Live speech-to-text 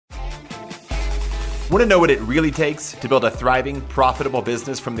Want to know what it really takes to build a thriving, profitable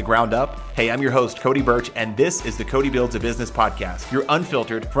business from the ground up? Hey, I'm your host, Cody Birch, and this is the Cody Builds a Business podcast, your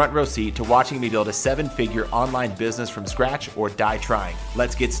unfiltered front row seat to watching me build a 7-figure online business from scratch or die trying.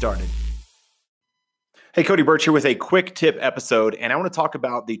 Let's get started. Hey, Cody Birch here with a quick tip episode, and I want to talk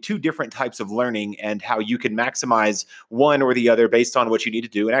about the two different types of learning and how you can maximize one or the other based on what you need to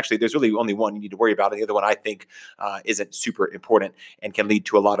do. And actually, there's really only one you need to worry about, and the other one I think isn't super important and can lead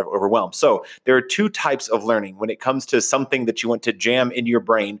to a lot of overwhelm. So there are two types of learning when it comes to something that you want to jam into your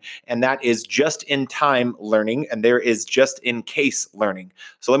brain, and that is just-in-time learning, and there is just-in-case learning.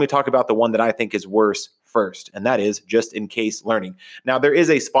 So let me talk about the one that I think is worse first, and that is just-in-case learning. Now, there is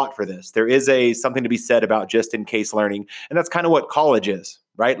a spot for this. There is something to be said about just-in-case learning, and that's kind of what college is,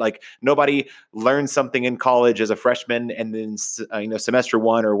 right? Like nobody learns something in college as a freshman and then semester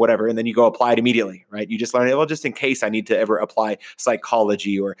one or whatever, and then you go apply it immediately, right? You just learn it, well, just in case I need to ever apply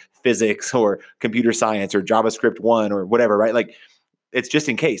psychology or physics or computer science or JavaScript 1 or whatever, right? Like it's just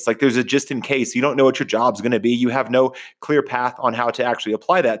in case. Like there's a just in case. You don't know what your job's going to be. You have no clear path on how to actually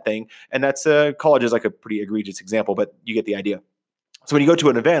apply that thing. And that's college is like a pretty egregious example, but you get the idea. So when you go to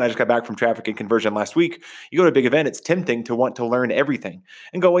an event, I just got back from traffic and conversion last week. You go to a big event, it's tempting to want to learn everything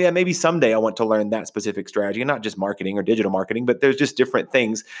and go, well, yeah, maybe someday I want to learn that specific strategy, and not just marketing or digital marketing, but there's just different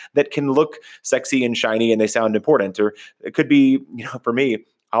things that can look sexy and shiny and they sound important. Or it could be, for me,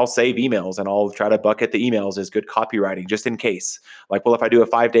 I'll save emails and I'll try to bucket the emails as good copywriting just in case. Like, well, if I do a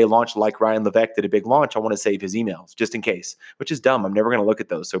 5-day launch like Ryan Levesque did a big launch, I want to save his emails just in case, which is dumb. I'm never going to look at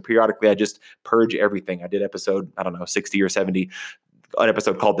those. So periodically, I just purge everything. I did episode, 60 or 70, an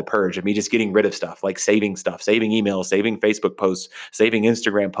episode called The Purge of me just getting rid of stuff, saving emails, saving Facebook posts, saving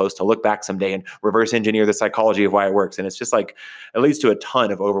Instagram posts to look back someday and reverse engineer the psychology of why it works. And it's just it leads to a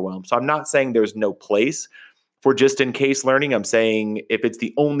ton of overwhelm. So I'm not saying there's no place for just-in-case learning. I'm saying if it's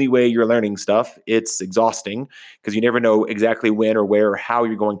the only way you're learning stuff, it's exhausting because you never know exactly when or where or how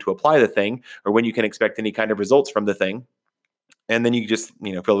you're going to apply the thing or when you can expect any kind of results from the thing. And then you just,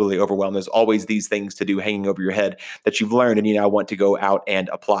 feel really overwhelmed. There's always these things to do hanging over your head that you've learned and you now want to go out and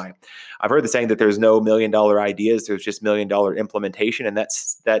apply. I've heard the saying that there's no $1 million ideas, there's just $1 million implementation. And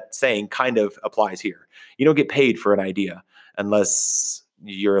that saying kind of applies here. You don't get paid for an idea unless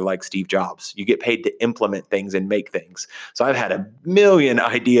you're like Steve Jobs. You get paid to implement things and make things. So I've had a million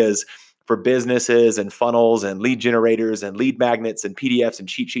ideas for businesses and funnels and lead generators and lead magnets and PDFs and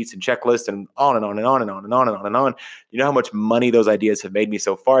cheat sheets and checklists and on and on and on and on and on and on and on. You know how much money those ideas have made me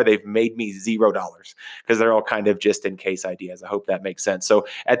so far? They've made me $0 because they're all kind of just in case ideas. I hope that makes sense. So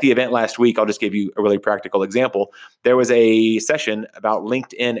at the event last week, I'll just give you a really practical example. There was a session about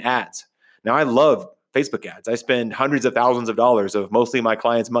LinkedIn ads. Now I love Facebook ads. I spend hundreds of thousands of dollars of mostly my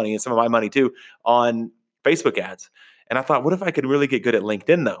clients' money and some of my money too on Facebook ads. And I thought, what if I could really get good at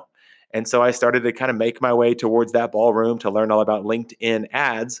LinkedIn though? And so I started to kind of make my way towards that ballroom to learn all about LinkedIn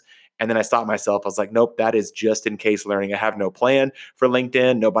ads. And then I stopped myself. I was like, nope, that is just in case learning. I have no plan for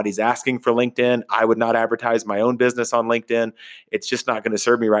LinkedIn. Nobody's asking for LinkedIn. I would not advertise my own business on LinkedIn. It's just not going to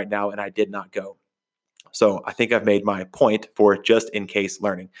serve me right now. And I did not go. So I think I've made my point for just in case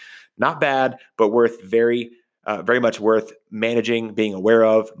learning. Not bad, but very much worth managing, being aware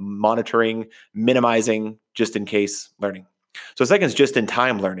of, monitoring, minimizing just in case learning. So second is just in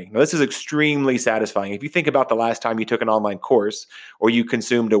time learning. Now, this is extremely satisfying. If you think about the last time you took an online course or you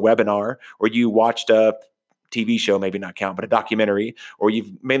consumed a webinar or you watched a TV show, maybe not count, but a documentary, or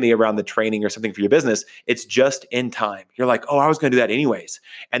you've mainly around the training or something for your business, it's just in time. You're like, oh, I was going to do that anyways.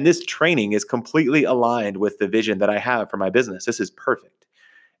 And this training is completely aligned with the vision that I have for my business. This is perfect.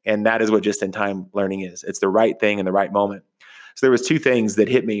 And that is what just in time learning is. It's the right thing in the right moment. So there was two things that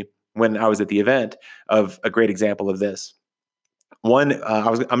hit me when I was at the event of a great example of this. One,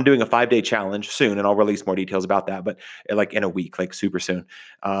 I'm doing a 5-day challenge soon, and I'll release more details about that, but in a week, super soon.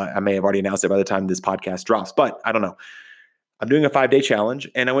 I may have already announced it by the time this podcast drops, but I don't know. I'm doing a 5-day challenge,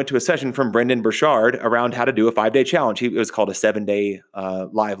 and I went to a session from Brendon Burchard around how to do a 5-day challenge. It was called a 7-day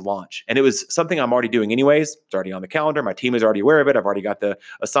live launch, and it was something I'm already doing anyways. It's already on the calendar. My team is already aware of it. I've already got the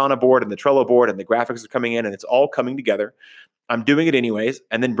Asana board and the Trello board, and the graphics are coming in, and it's all coming together. I'm doing it anyways.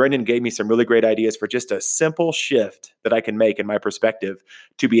 And then Brendon gave me some really great ideas for just a simple shift that I can make in my perspective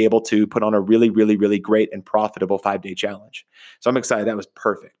to be able to put on a really, really, really great and profitable 5-day challenge. So I'm excited. That was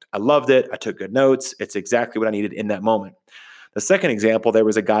perfect. I loved it. I took good notes. It's exactly what I needed in that moment. The second example, there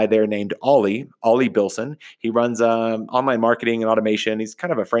was a guy there named Ollie Bilson. He runs online marketing and automation. He's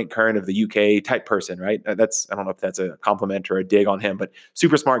kind of a Frank Kern of the UK type person, right? I don't know if that's a compliment or a dig on him, but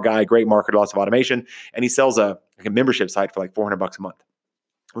super smart guy, great marketer, lots of automation. And he sells a membership site for $400 a month,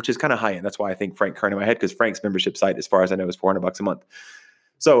 which is kind of high end. That's why I think Frank Kern in my head, because Frank's membership site, as far as I know, is $400 a month.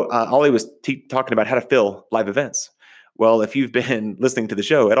 So Ollie was talking about how to fill live events. Well, if you've been listening to the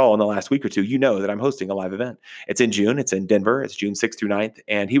show at all in the last week or two, you know that I'm hosting a live event. It's in June. It's in Denver. It's June 6th through 9th.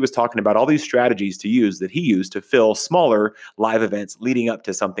 And he was talking about all these strategies to use that he used to fill smaller live events leading up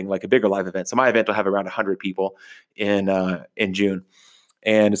to something like a bigger live event. So my event will have around 100 people in June,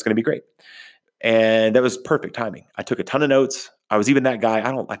 and it's going to be great. And that was perfect timing. I took a ton of notes. I was even that guy.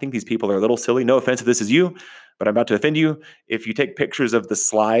 I think these people are a little silly. No offense if this is you, but I'm about to offend you. If you take pictures of the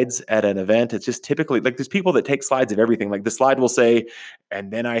slides at an event, it's just typically like there's people that take slides of everything. Like the slide will say,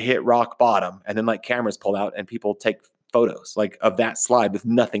 and then I hit rock bottom, and then like cameras pull out and people take photos like of that slide with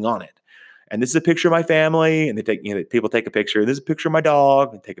nothing on it. And this is a picture of my family, and they take, people take a picture. This is a picture of my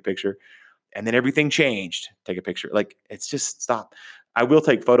dog, and take a picture. And then everything changed. Take a picture. Like, it's just stop. I will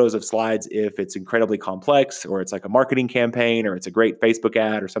take photos of slides if it's incredibly complex, or it's like a marketing campaign, or it's a great Facebook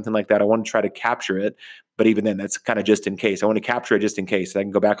ad or something like that. I want to try to capture it. But even then, that's kind of just in case. I want to capture it just in case. I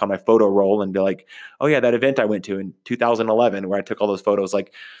can go back on my photo roll and be like, oh yeah, that event I went to in 2011 where I took all those photos.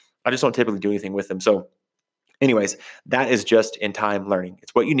 Like, I just don't typically do anything with them. So anyways, that is just in time learning.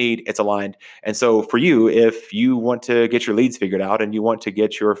 It's what you need. It's aligned. And so for you, if you want to get your leads figured out, and you want to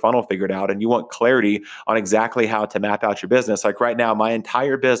get your funnel figured out, and you want clarity on exactly how to map out your business, like right now, my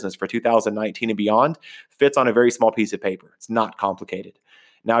entire business for 2019 and beyond fits on a very small piece of paper. It's not complicated.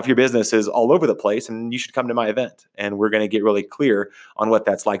 Now, if your business is all over the place, and you should come to my event, and we're going to get really clear on what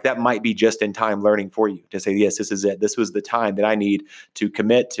that's like. That might be just in time learning for you to say, yes, this is it. This was the time that I need to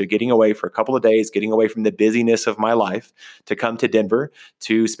commit to getting away for a couple of days, getting away from the busyness of my life to come to Denver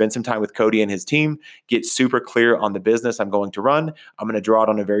to spend some time with Cody and his team, get super clear on the business I'm going to run. I'm going to draw it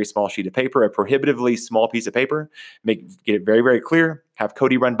on a very small sheet of paper, a prohibitively small piece of paper, get it very, very clear. Have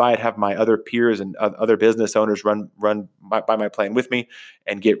Cody run by it, have my other peers and other business owners run by my plan with me,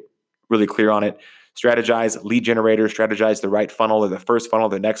 and get really clear on it. Strategize lead generator, strategize the right funnel, or the first funnel,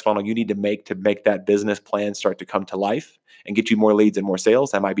 the next funnel you need to make that business plan start to come to life and get you more leads and more sales.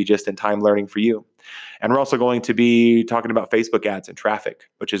 That might be just in time learning for you. And we're also going to be talking about Facebook ads and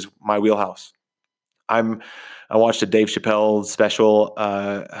traffic, which is my wheelhouse. I watched a Dave Chappelle special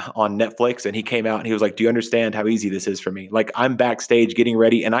on Netflix, and he came out and he was like, do you understand how easy this is for me? Like, I'm backstage getting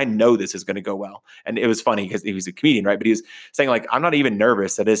ready, and I know this is going to go well. And it was funny because he was a comedian, right? But he was saying, like, I'm not even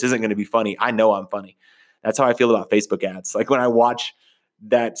nervous that this isn't going to be funny. I know I'm funny. That's how I feel about Facebook ads. Like, when I watch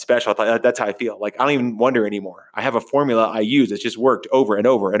that special, I thought, that's how I feel. Like, I don't even wonder anymore. I have a formula I use. It's just worked over and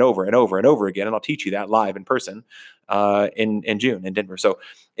over and over and over and over again. And I'll teach you that live in person in June in Denver. So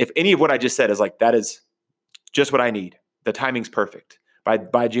if any of what I just said is like, that is just what I need. The timing's perfect.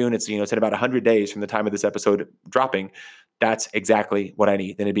 By June, it's in about 100 days from the time of this episode dropping. That's exactly what I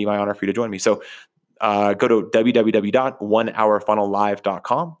need. Then it'd be my honor for you to join me. So go to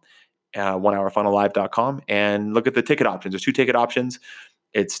www.onehourfunnellive.com, onehourfunnellive.com, and look at the ticket options. There's 2 ticket options.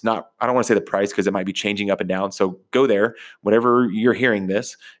 It's not, I don't want to say the price because it might be changing up and down. So go there, whenever you're hearing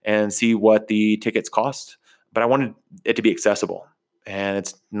this, and see what the tickets cost. But I wanted it to be accessible. And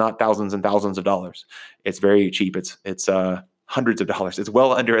it's not thousands and thousands of dollars. It's very cheap. It's hundreds of dollars. It's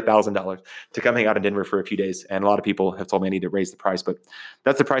well under $1,000 to come hang out in Denver for a few days. And a lot of people have told me I need to raise the price, but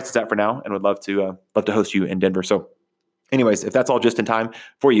that's the price it's at for now, and would love to host you in Denver. So anyways, if that's all just in time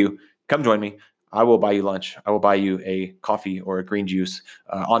for you, come join me. I will buy you lunch. I will buy you a coffee or a green juice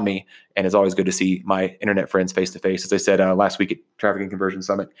on me. And it's always good to see my internet friends face to face, as I said last week at Traffic and Conversion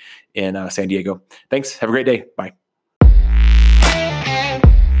Summit in San Diego. Thanks. Have a great day. Bye.